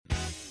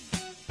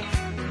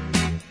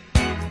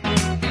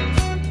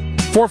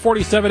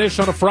4:47-ish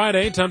on a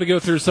Friday. Time to go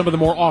through some of the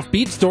more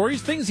offbeat stories,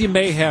 things you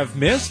may have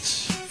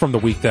missed from the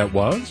week that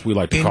was, we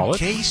like to call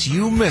it. In case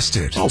you missed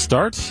it. I'll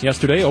start.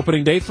 Yesterday,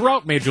 opening day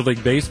throughout Major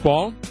League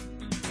Baseball.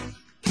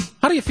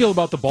 How do you feel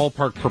about the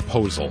ballpark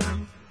proposal?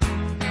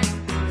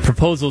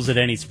 Proposals at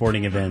any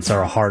sporting events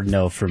are a hard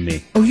no for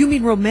me. Oh, you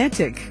mean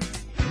romantic?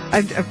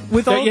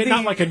 With all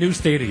not like a new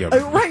stadium.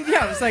 Right,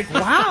 yeah. I was like,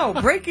 wow,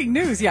 breaking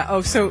news. Yeah.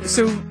 Oh, so,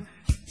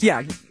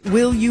 yeah.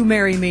 Will you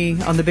marry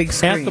me on the big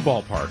screen? At the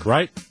ballpark,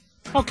 right?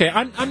 Okay,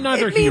 I'm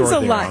neither it here or there.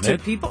 It means a lot to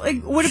it. people.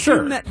 What if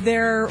Sure. you met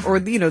there, or,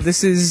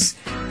 this is...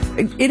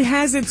 It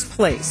has its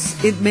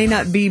place. It may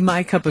not be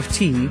my cup of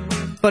tea,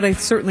 but I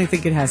certainly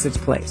think it has its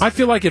place. I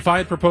feel like if I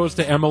had proposed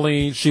to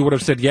Emily, she would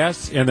have said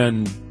yes and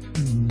then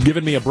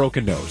given me a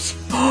broken nose.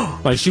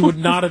 Like, she would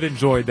not have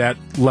enjoyed that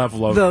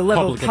level of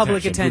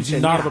public attention.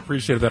 Would not have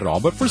appreciated that at all.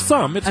 But for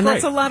some, it's and great.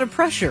 That's a lot of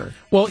pressure.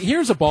 Well,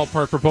 here's a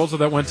ballpark proposal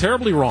that went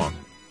terribly wrong.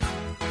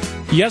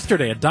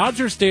 Yesterday at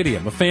Dodger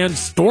Stadium, a fan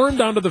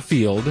stormed onto the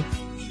field,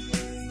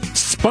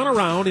 spun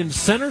around in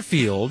center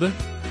field,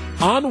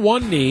 on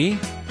one knee,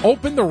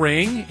 opened the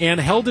ring, and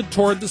held it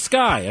toward the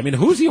sky. I mean,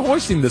 who's he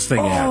hoisting this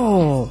thing at?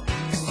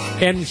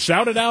 And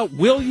shouted out,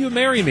 "Will you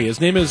marry me?" His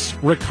name is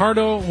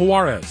Ricardo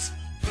Juarez.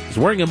 He's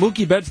wearing a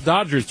Mookie Betts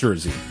Dodgers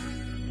jersey.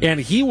 And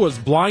he was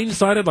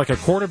blindsided like a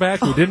quarterback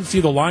who didn't see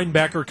the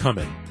linebacker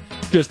coming.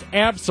 Just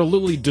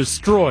absolutely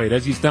destroyed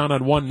as he's down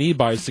on one knee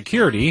by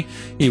security.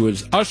 He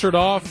was ushered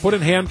off, put in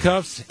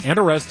handcuffs, and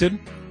arrested.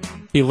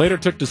 He later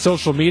took to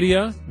social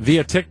media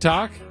via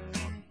TikTok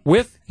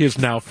with his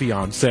now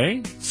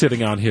fiancée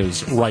sitting on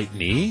his right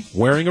knee,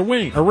 wearing a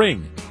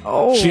ring.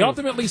 Oh. She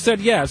ultimately said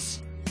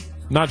yes.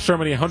 Not sure how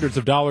many hundreds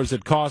of dollars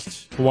it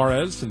cost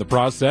Juarez in the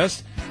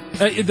process.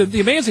 The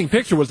amazing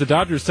picture was the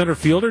Dodgers center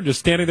fielder just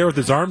standing there with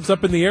his arms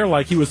up in the air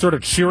like he was sort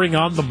of cheering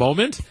on the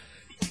moment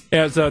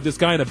as this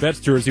guy in a Betts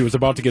jersey was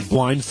about to get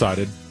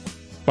blindsided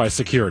by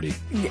security.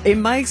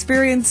 In my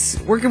experience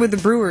working with the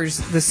Brewers,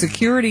 the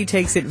security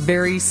takes it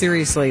very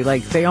seriously.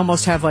 Like, they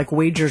almost have like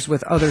wagers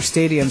with other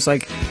stadiums,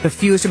 like the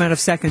fewest amount of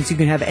seconds you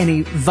can have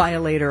any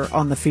violator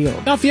on the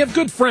field. Now, if you have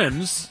good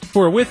friends who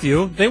are with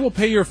you, they will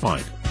pay your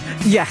fine.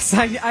 Yes,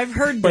 I've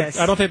heard but this.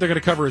 I don't think they're going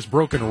to cover his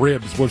broken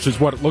ribs, which is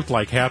what it looked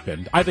like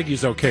happened. I think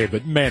he's okay,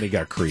 but man, he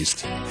got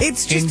creased.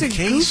 It's just in a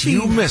case goofy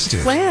you missed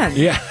it. plan.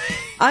 Yeah.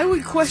 I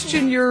would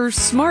question your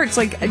smarts.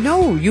 Like,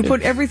 no, you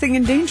put everything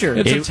in danger.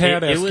 It's a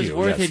tad it was askew,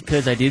 worth yes. it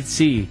because I did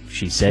see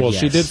she said Well,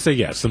 yes. she did say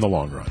yes in the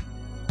long run.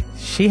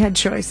 She had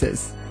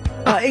choices.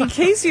 In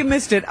case you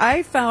missed it,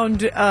 I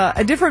found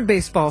a different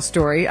baseball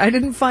story. I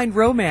didn't find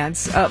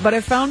romance, but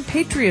I found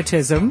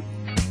patriotism.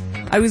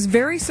 I was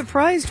very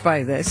surprised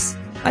by this.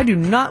 I do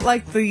not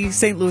like the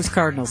St. Louis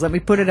Cardinals. Let me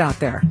put it out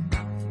there.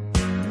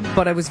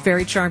 But I was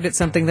very charmed at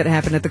something that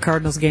happened at the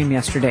Cardinals game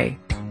yesterday.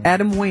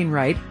 Adam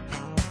Wainwright,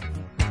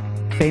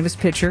 famous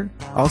pitcher,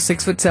 all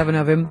 6'7"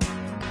 of him.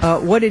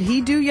 What did he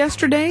do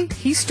yesterday?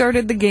 He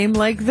started the game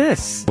like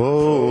this.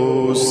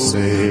 Oh,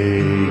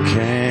 say,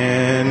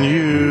 can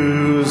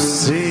you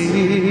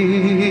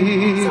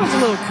see? Sounds a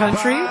little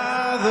country.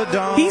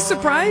 He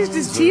surprised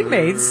his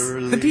teammates.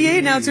 The PA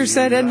announcer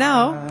said, and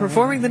now,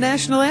 performing the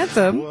National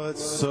Anthem,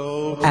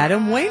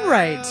 Adam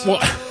Wainwright. Well,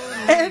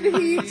 And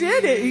he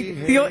did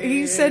it.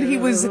 He said he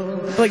was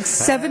like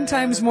 7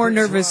 times more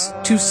nervous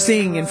to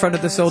sing in front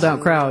of the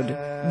sold-out crowd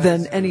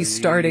than any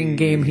starting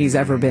game he's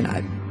ever been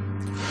at.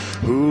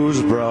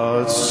 Whose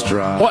broad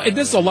stride. well,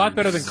 this is a lot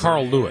better than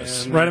Carl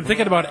Lewis, right? I'm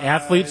thinking about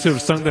athletes who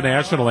have sung the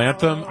national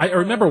anthem. I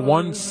remember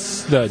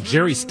once the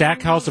Jerry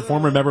Stackhouse, a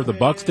former member of the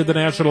Bucks, did the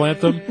national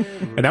anthem,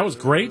 and that was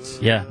great.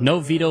 Yeah, no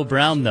Vito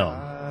Brown,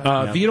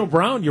 though. Vito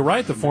Brown, you're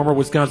right, the former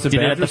Wisconsin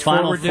Did it at Badgers the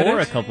Final forward did Four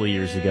a it. couple of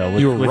years ago.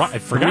 You were with right. I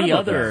forgot 3 about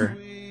other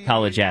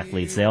college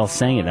athletes. They all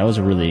sang it. That was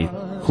a really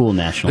cool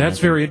national That's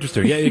anthem. very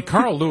interesting. Yeah,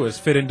 Carl Lewis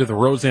fit into the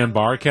Roseanne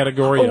Barr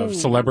category of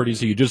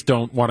celebrities who you just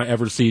don't want to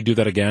ever see do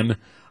that again.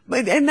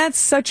 And that's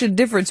such a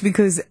difference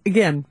because,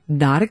 again,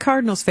 not a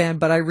Cardinals fan,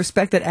 but I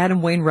respect that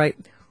Adam Wainwright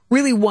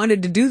really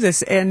wanted to do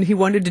this, and he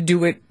wanted to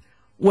do it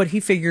what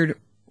he figured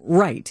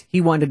right. He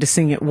wanted to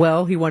sing it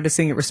well. He wanted to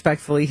sing it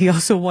respectfully. He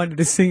also wanted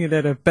to sing it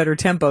at a better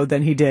tempo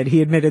than he did.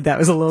 He admitted that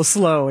was a little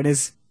slow, and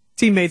his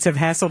teammates have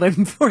hassled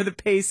him for the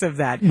pace of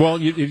that. Well,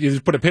 you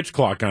just put a pitch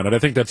clock on it. I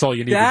think that's all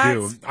you need to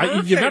do.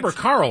 Perfect. You remember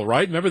Carl,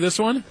 right? Remember this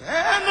one?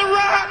 And the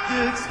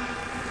Rockets,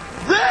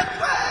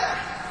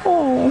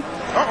 Oh,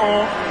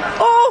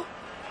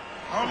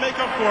 I'll make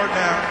up for it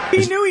now.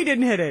 he knew he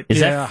didn't hit it. Is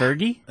that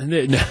Fergie?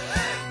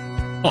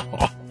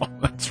 Oh,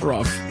 that's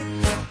rough.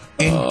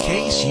 In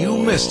case you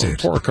missed it.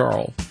 Poor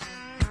Carl.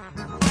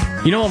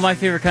 You know what my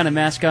favorite kind of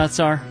mascots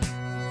are?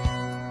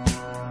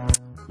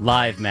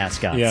 Live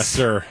mascots. Yes,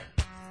 sir.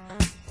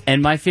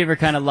 And my favorite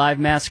kind of live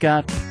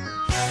mascot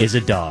is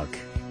a dog.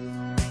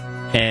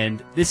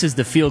 And this is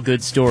the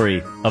feel-good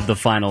story of the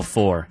Final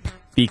Four,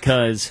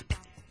 because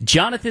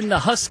Jonathan the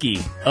Husky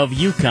of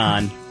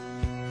UConn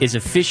is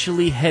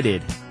officially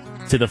headed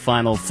to the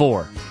Final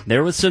Four.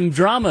 There was some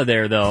drama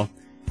there, though,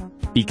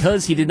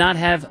 because he did not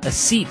have a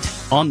seat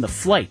on the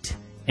flight,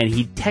 and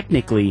he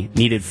technically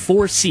needed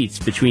 4 seats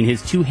between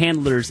his 2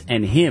 handlers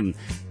and him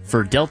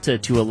for Delta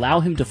to allow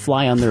him to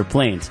fly on their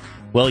planes.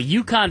 Well,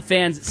 UConn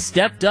fans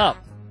stepped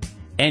up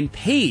and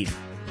paid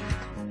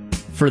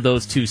for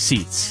those 2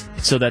 seats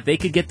so that they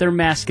could get their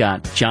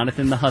mascot,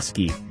 Jonathan the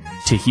Husky,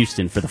 to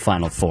Houston for the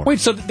Final Four. Wait,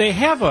 so they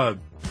have a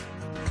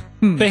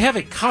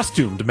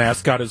costumed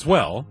mascot as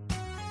well.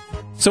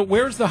 So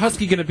where's the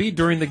Husky going to be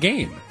during the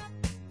game?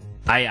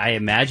 I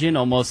imagine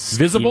almost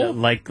visible,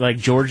 like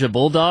Georgia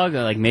Bulldog,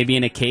 like maybe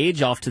in a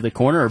cage off to the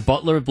corner, or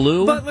Butler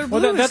Blue. Butler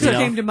Blue that's what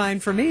came to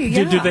mind for me.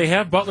 Yeah. Do they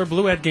have Butler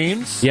Blue at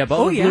games? Yeah,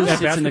 Butler Blue at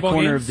sits in the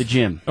corner of the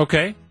gym.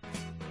 Okay.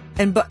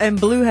 And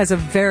Blue has a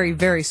very,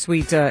 very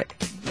sweet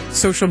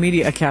social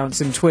media accounts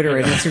and Twitter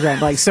and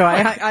Instagram. Like, so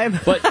I'm.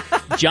 But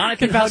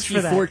Jonathan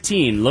Husky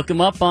 14, look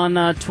him up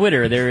on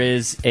Twitter. There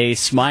is a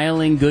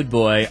smiling good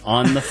boy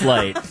on the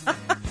flight.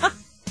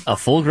 A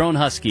full-grown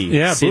husky.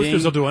 Yeah,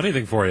 boosters will do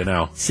anything for you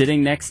now.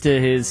 Sitting next to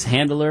his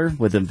handler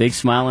with a big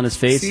smile on his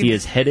face. He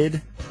is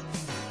headed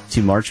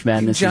to March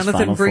Madness.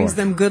 Jonathan brings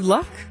them good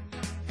luck.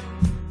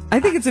 I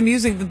think it's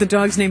amusing that the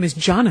dog's name is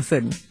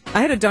Jonathan. I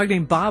had a dog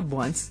named Bob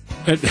once.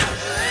 Now,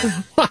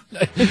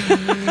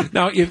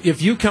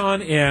 if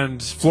UConn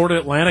and Florida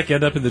Atlantic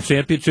end up in the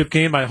championship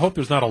game, I hope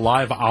there's not a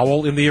live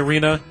owl in the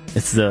arena.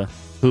 It's the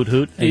hoot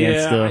hoot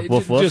against the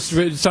woof woof.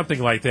 Just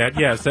something like that.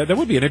 Yes, that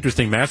would be an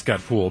interesting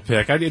mascot pool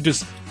pick.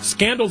 Just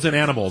scandals and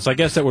animals. I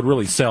guess that would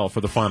really sell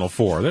for the Final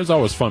Four. There's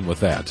always fun with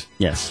that.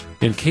 Yes.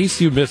 In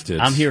case you missed it,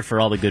 I'm here for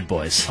all the good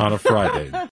boys on a Friday.